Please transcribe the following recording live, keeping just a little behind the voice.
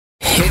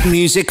right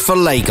music for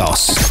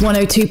Lagos.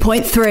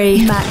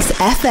 102.3 Max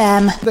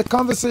FM. The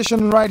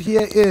conversation right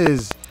here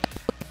is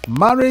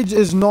marriage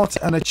is not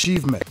an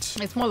achievement.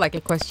 It's more like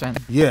a question.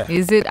 Yeah.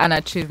 Is it an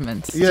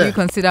achievement? Yeah. Do you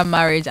consider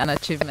marriage an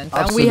achievement?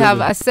 Absolutely. And we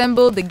have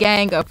assembled the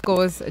gang, of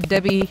course.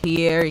 Debbie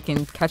here. You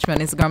can catch me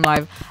on Instagram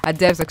Live at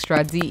Debs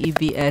Extra,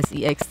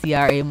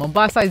 DEBSEXTRA.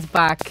 Mombasa is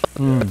back.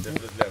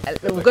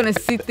 We're going to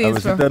see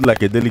things from...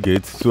 like a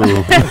delegate, so...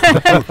 We're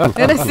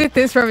going to see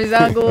things from his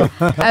angle.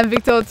 And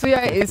Victor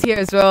Tuya is here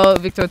as well.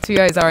 Victor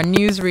Tuya is our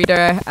news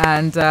reader,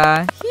 and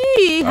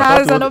he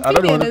has an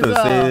opinion as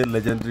well. Say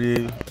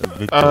legendary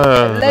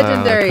Victor.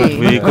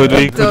 Legendary. Could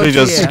we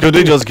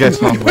just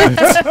get on with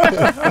it?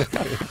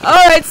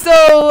 All right,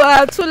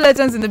 so two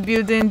legends in the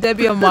building,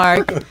 Debbie and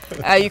Mark.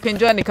 You can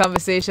join the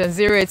conversation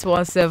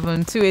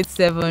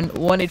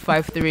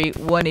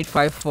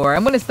 0817-287-1853-1854.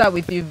 I'm going to start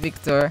with you,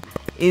 Victor.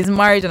 Is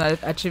marriage an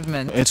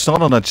achievement? It's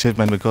not an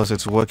achievement because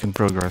it's work in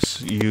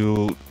progress.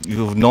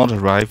 You've not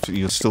arrived.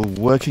 You're still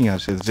working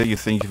at it. The day you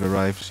think you've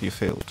arrived, you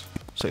failed.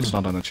 So it's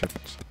not an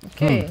achievement.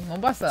 Okay,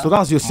 Mombasa. So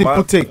that's your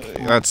simple take.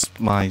 That's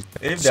my.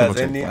 If simple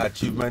there's any take.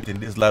 achievement in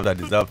this life that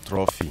deserves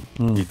trophy,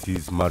 it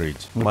is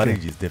marriage. Okay.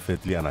 Marriage is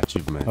definitely an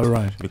achievement. All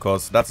right.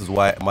 Because that is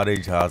why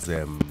marriage has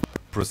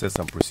process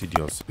and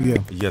procedures. Yeah.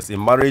 Yes, in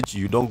marriage,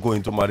 you don't go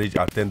into marriage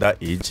at tender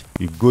age.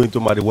 You go into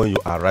marriage when you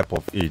are ripe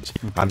of age,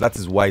 and that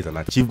is why it's an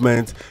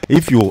achievement.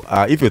 If you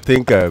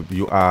think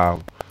you are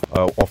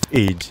of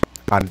age,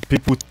 and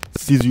people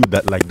sees you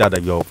that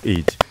you're of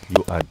age,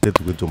 you are dead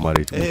to go into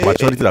marriage.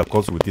 Maturity that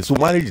comes with it. So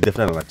marriage is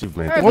definitely an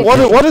achievement.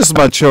 What is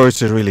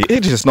maturity really?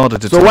 Age is not a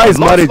determinant. So why is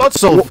marriage?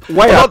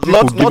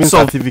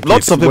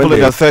 Lots of people in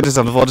their 30s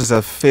and 40s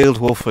have failed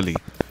woefully.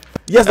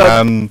 Yes,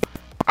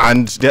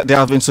 and there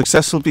have been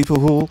successful people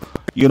who,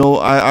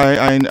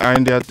 are in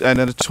their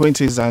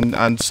 20s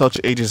and such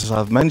ages as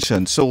I've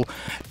mentioned. So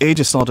age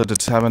is not a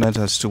determinant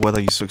as to whether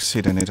you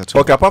succeed in it at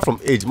all. Okay, apart from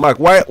age, Mark,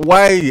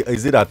 why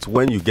is it that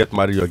when you get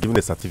married, you're given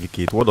a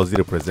certificate? What does it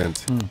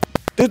represent?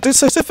 The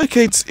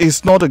certificate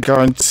is not a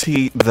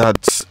guarantee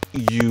that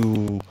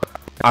you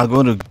are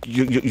going to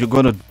you're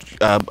going to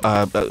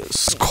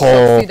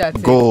score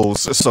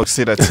goals,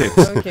 succeed at it.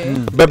 Okay.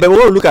 But we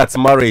want to look at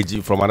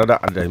marriage from another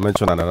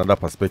dimension and another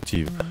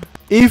perspective.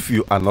 If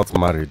you are not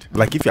married,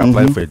 like if you're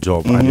applying for a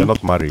job and you're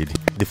not married,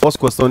 the first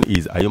question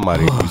is, are you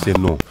married? You say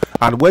no.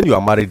 And when you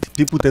are married,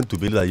 people tend to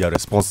believe that you are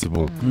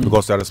responsible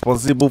because you are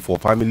responsible for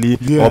family,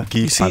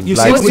 upkeep, and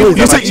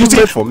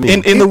life. For me.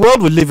 In the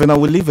world we live in,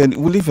 we live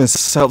in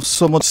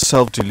so much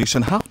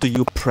self-delusion. How do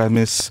you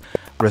premise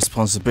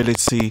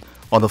responsibility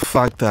on the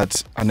fact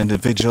that an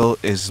individual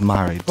is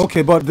married?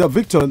 Okay, but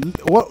Victor,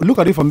 look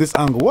at it from this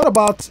angle. What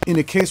about in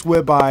a case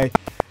whereby,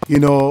 you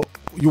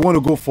want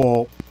to go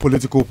for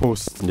political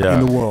posts in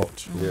the world?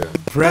 Yeah.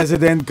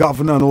 President,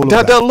 governor, and all of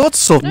that. There are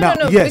lots of...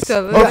 Yes.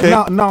 Victor, Okay.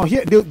 Now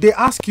here, they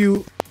ask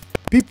you,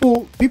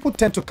 people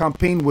tend to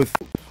campaign with,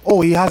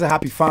 he has a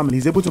happy family.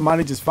 He's able to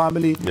manage his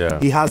family. Yeah.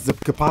 He has the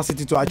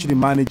capacity to actually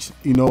manage,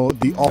 the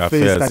office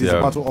Affairs, that he's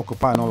about to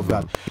occupy and all of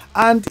that.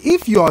 And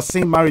if you are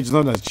saying marriage is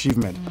not an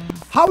achievement,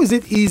 how is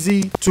it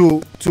easy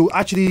to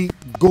actually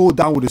go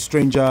down with a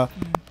stranger,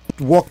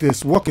 walk a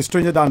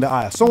stranger down the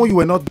aisle, someone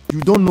you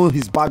don't know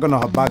his background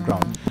or her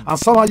background, and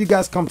somehow you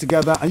guys come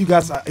together and you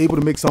guys are able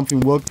to make something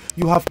work?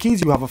 You have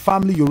kids, you have a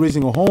family, you're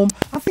raising a home,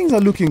 and things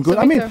are looking good.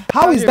 So Victor,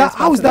 how is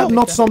that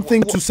not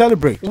something to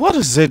celebrate? What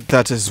is it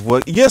that is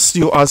work? Yes,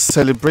 you are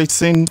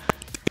celebrating.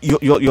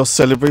 You're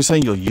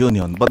celebrating your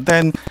union, but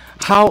then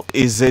how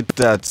is it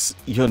that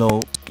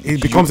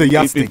It becomes a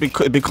yardstick.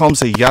 It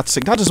becomes a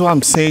yardstick. That is why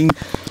I'm saying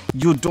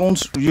you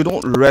don't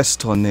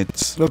rest on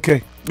it.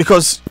 Okay.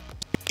 Because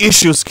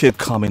issues keep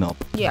coming up.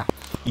 Yeah.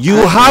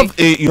 You have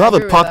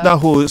a partner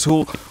who is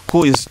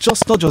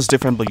just not just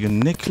different but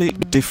uniquely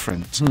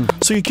different.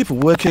 So you keep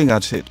working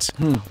at it.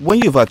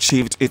 When you've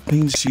achieved, it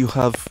means you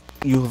have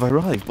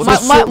arrived.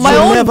 But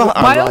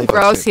my own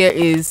grouse here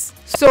is,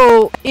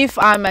 so if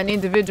I'm an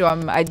individual,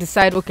 I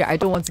decide, okay, I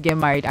don't want to get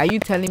married. Are you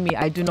telling me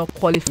I do not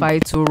qualify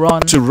to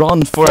run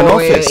for an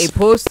office? A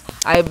post?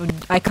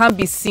 I can't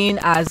be seen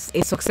as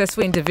a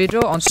successful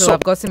individual until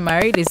I've gotten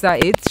married. Is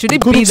that it? Should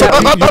it be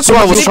that? That's what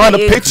I was trying to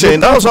pitch in.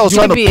 That was what I was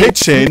trying to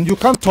pitch in. You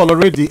can't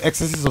tolerate the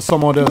excesses of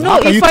some others. No,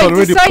 How can you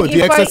tolerate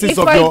the excesses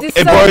of your...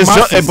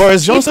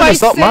 Boris Johnson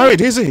is not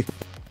married, is he?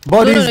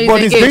 But he's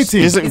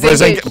dating. He's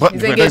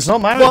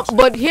not married.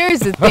 But here's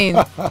the thing.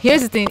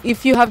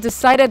 If you have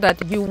decided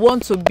that you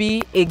want to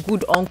be a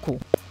good uncle,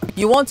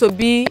 you want to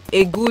be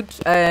a good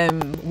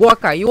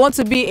worker, you want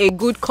to be a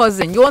good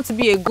cousin, you want to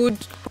be a good,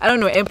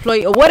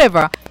 employee or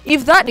whatever,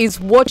 if that is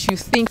what you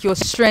think your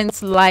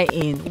strengths lie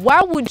in,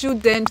 why would you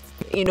then,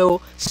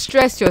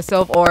 stress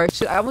yourself, or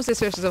I won't say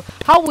stress yourself,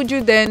 how would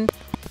you then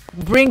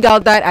bring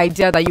out that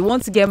idea that you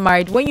want to get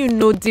married when you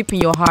know deep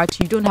in your heart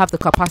you don't have the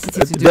capacity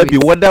to do Debbie,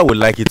 it. whether we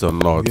like it or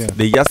not, Yeah.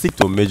 the yardstick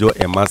to measure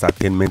a man's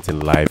attainment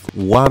in life,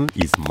 one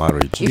is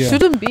marriage. It Yeah.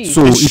 shouldn't be.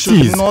 So It it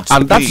should is, not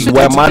and that's be.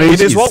 why It marriage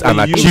is is what an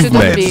we use.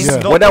 achievement. It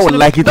shouldn't be. Whether we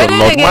like it or But then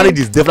not, again, marriage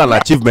is definitely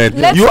an achievement.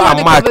 let's You have and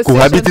the Mark conversation.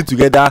 cohabiting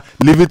together,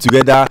 living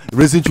together,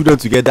 raising children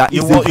together.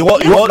 You is want, you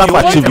want, you want, you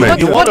want, achievement.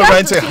 you want to But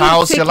rent that's a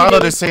house. Your taking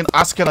landlord it- is saying,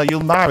 asking, are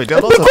you married? There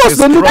are lots of Because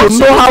they need to things.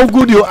 know how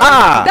good you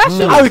are, That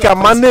should- how you can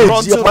manage.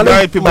 Brought You to manage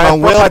married people my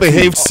and property.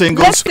 well-behaved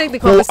singles Let's take the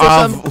who have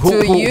conversation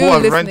to you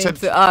have listening rented.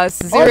 to us.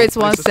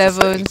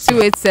 0817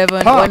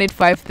 287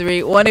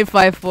 1853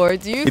 1854.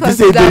 Do you It is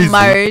consider easy.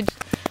 marriage?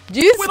 Do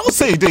you We don't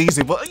say it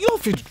easy, but you know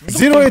if you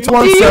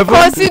 0817.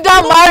 consider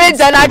marriage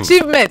an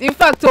achievement? In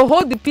fact, to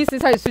hold the piece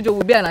inside the studio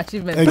will be an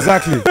achievement.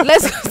 Exactly.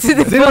 Let's go to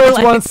the phone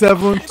line.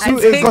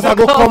 0817 because I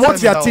go come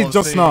out your teeth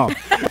just now.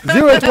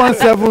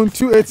 0817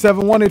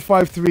 287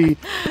 1853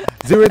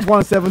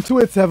 0817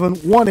 287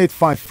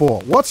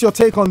 1854. What's your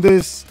take on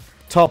this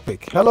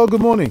topic? Hello,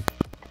 good morning.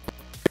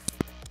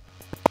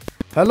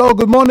 Hello,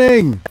 good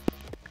morning.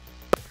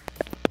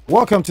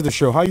 Welcome to the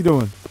show. How you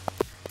doing?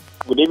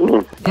 Good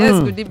evening.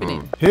 Yes, good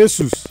evening.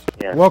 Jesus.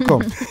 Yeah.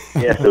 Welcome.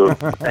 Yeah, so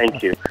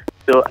thank you.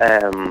 So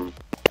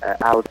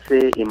I would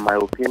say, in my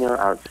opinion,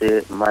 I would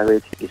say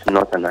marriage is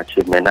not an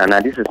achievement, and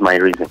this is my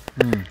reason.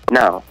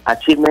 Now,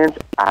 achievements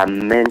are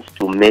meant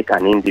to make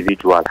an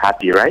individual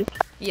happy, right?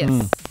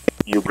 Yes.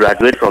 You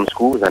graduate from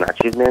school is an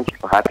achievement.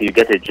 You're happy. You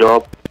get a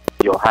job.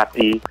 You're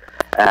happy.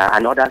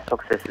 And other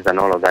successes and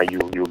all of that,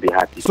 you'll be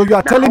happy. So you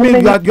are Now, telling how me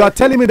many- you are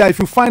telling me that if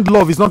you find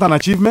love is not an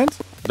achievement?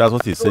 That's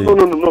what he's saying.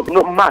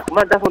 No, Mark,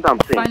 that's what I'm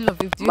saying. Find love.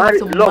 If you have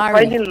to Love, marry.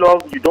 finding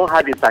love, you don't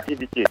have a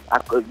certificate.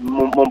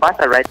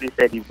 Mombasa rightly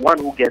said, if one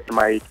who gets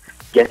married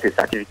gets a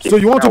certificate. So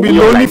you want to Now, be we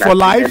all lonely are in for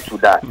life? agreement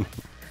with that.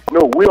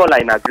 No, we all are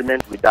in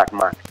agreement with that,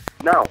 Mark.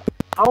 Now,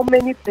 how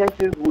many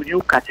persons would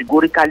you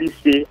categorically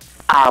say,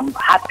 I'm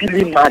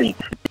happily married?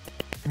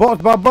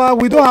 But Baba,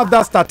 we don't have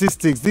that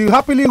statistics. The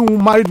happily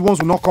married ones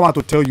will not come out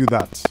to tell you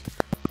that.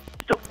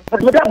 So, but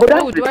that's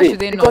Why the should thing.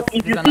 they Because not?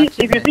 if you It's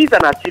an see it's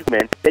an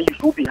achievement, then you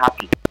should be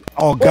happy.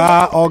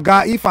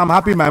 Oga, if I'm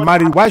happy in my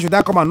marriage, why should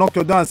I come and knock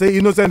your door and say,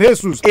 Innocent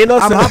Jesus,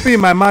 Innocent. I'm happy in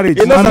my marriage?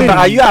 Innocent, I mean,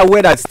 are you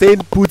aware that staying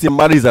put in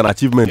marriage is an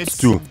achievement It's-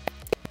 too?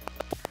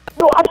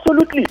 No,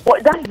 absolutely.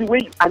 But that's the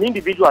way an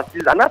individual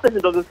sees it. Another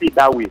person doesn't see it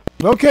that way.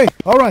 Okay,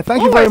 all right,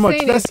 thank you What very we're much.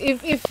 saying Let's- is,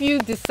 if you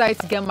decide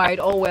to get married,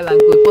 all well and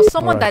good, but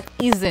someone Alright.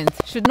 that isn't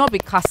should not be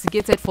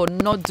castigated for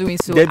not doing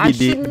so, Debbie,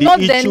 and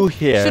the issue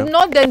here- should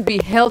not then be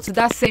held to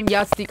that same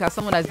yardstick as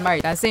someone that's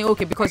married and saying,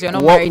 okay, because you're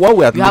not What- married, what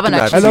we are you haven't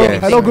looking at achieved hello, here-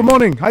 anything. hello, good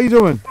morning. How you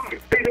doing?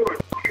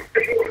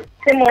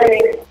 Good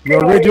morning.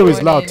 Your radio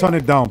is loud. morning. Turn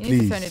it down, You need to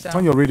please. turn it down.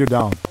 Turn your radio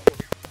down.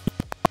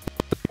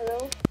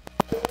 Hello.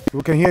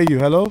 We can hear you.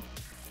 Hello.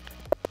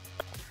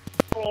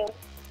 Morning.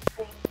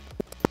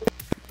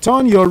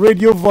 Turn your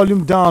radio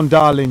volume down,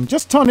 darling.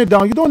 Just turn it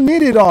down. You don't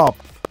need it up.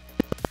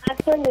 I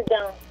turned it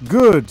down.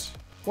 Good.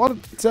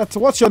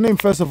 What's your name,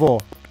 first of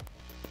all?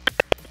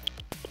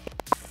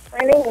 My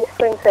name is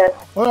Princess.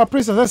 Oh, yeah,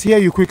 Princess, let's hear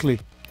you quickly.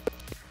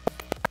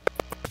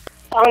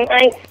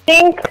 I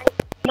think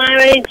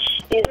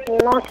marriage is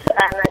not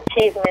an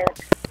achievement.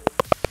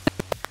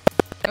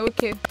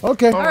 Okay.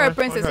 Okay. All right,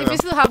 Princess. okay If you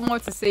still have more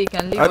to say, you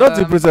can leave. I don't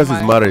think Princess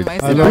is married. I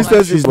If know.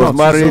 Princess She's was not.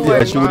 married, She's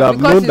not. she would have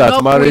Because known she's that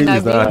not marriage queen,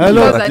 is I mean. an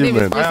Hello. Because her name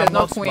is achievement. Princess, I am not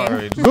not queen.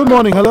 married. Good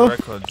morning, hello.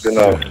 Records. You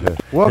know,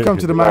 Welcome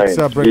to the Max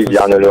This is Breakfast.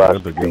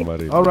 Yanulua. To get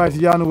married. All right,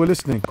 Jan, we're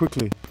listening.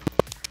 Quickly.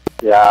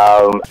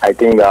 Yeah, I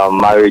think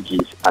marriage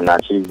is an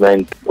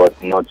achievement,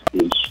 but not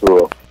a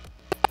show.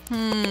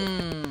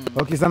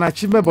 Okay, it's an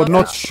achievement, but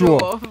not a sure.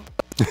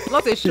 show-off.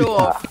 Not a show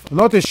off.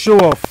 Not a show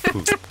off.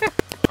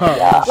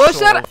 Well,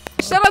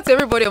 shout out to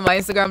everybody on my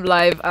Instagram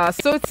live.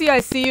 Soti, I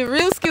see you.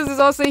 Real Skills is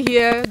also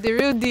here. The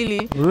real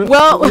dealy.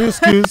 Well, Real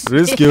skills.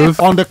 Real skills.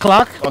 On the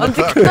clock.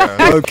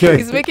 Okay.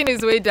 he's making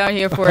his way down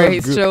here for Oh,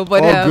 his good. show.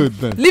 But All good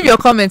then. leave your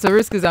comments on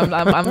Real Skills. I'm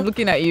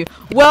looking at you.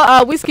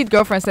 Well, Whiskey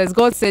Girlfriend says,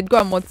 God said, go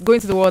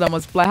into the world and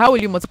multiply. How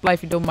will you multiply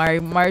if you don't marry?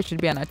 Marriage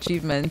should be an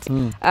achievement.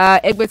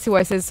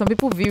 Egbetiwa says, some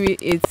people view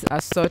it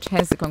as such,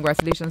 hence the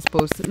congratulations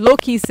post.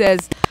 Loki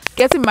says,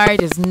 getting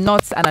married is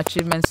not an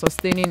achievement.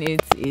 Sustaining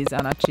it is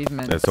an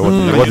achievement. So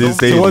what is he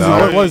saying So what's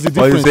now? the- what is the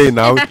What is he difference? saying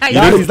now?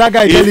 Is that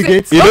guy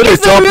delegate? You know they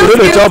chop. You know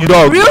they chop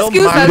dog. Real Don't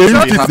Skills mind has me.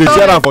 dropped They his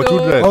share am comment, for so-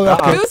 children. Oh,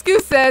 okay. Real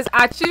Skills says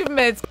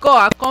achievement, goal,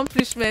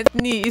 accomplishment,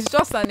 it's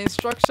just an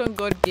instruction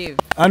God gave.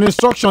 An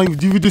instruction.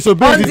 If you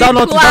disobey, On is the that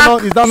not?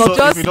 clock. Is that So not?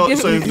 Just if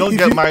you don't if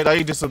get you- married, are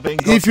you disobeying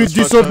God's If you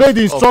instructions? disobey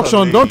the instruction,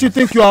 Okay. don't you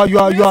think you are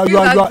Real Skills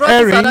has brought us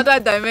erring? another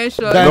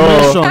dimension.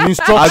 Dimension, I go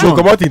instruction.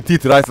 come out in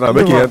teeth right now.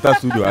 Make it enter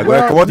studio. I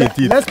go come out in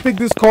teeth. Let's pick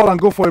this call and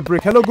go for a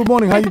break. Hello, good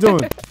morning. How you doing?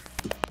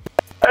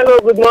 Hello,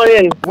 good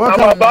morning.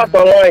 Welcome. I'm about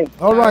online.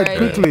 All right, Alright.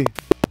 quickly.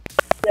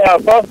 Yeah,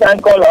 first time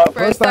caller.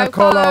 First time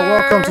caller.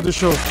 Welcome to the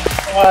show.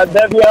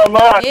 Debbie and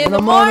Mark. In Good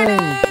the morning.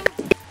 morning.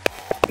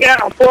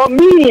 Yeah, for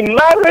me,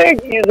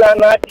 marriage is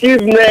an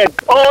achievement,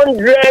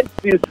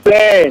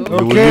 100%.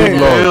 Okay.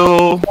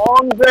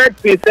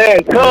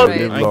 100%. Because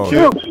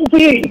look,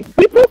 see,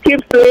 people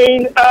keep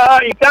saying,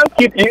 you can't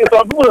keep you.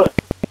 Some people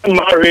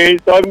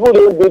married, some people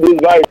don't do this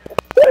right.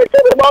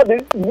 But the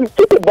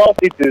truth about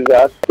it is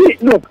that, see,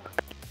 look,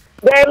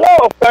 there are a lot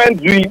of times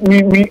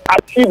we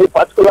achieve a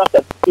particular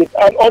certificate,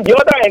 and on the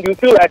other hand, you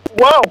feel like,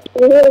 wow,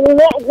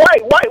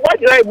 why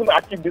did I even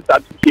achieve this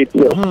certificate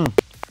here?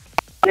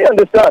 I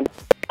understand.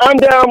 And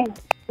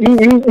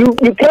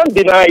you can't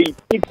deny it.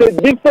 It's a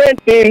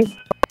different thing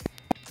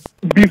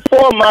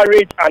before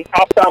marriage and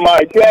after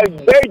marriage. You are a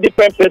very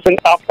different person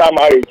after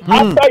marriage.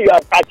 After you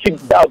have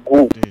achieved that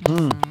goal.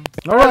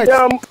 All right.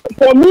 And,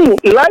 for me,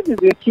 life is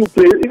in two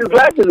places.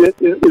 Life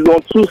is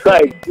on two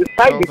sides. The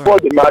side before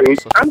the marriage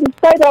and the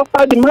side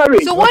after the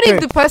marriage. So what if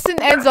the person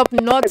ends up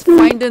not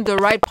finding the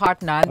right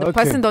partner and the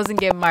person doesn't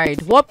get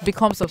married? What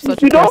becomes of such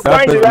If you don't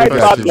find the right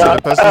partner,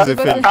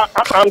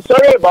 I'm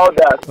sorry about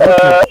that.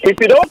 If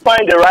you don't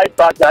find the right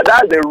partner,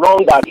 that's the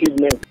wrong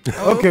achievement.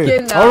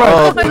 Okay. now. All right.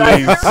 Oh,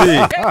 please, see.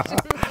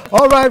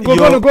 All right. We're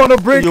going to go on a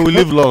break. You will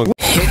live long.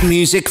 Hit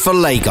music for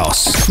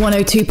Lagos.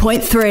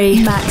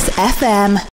 102.3 Max FM.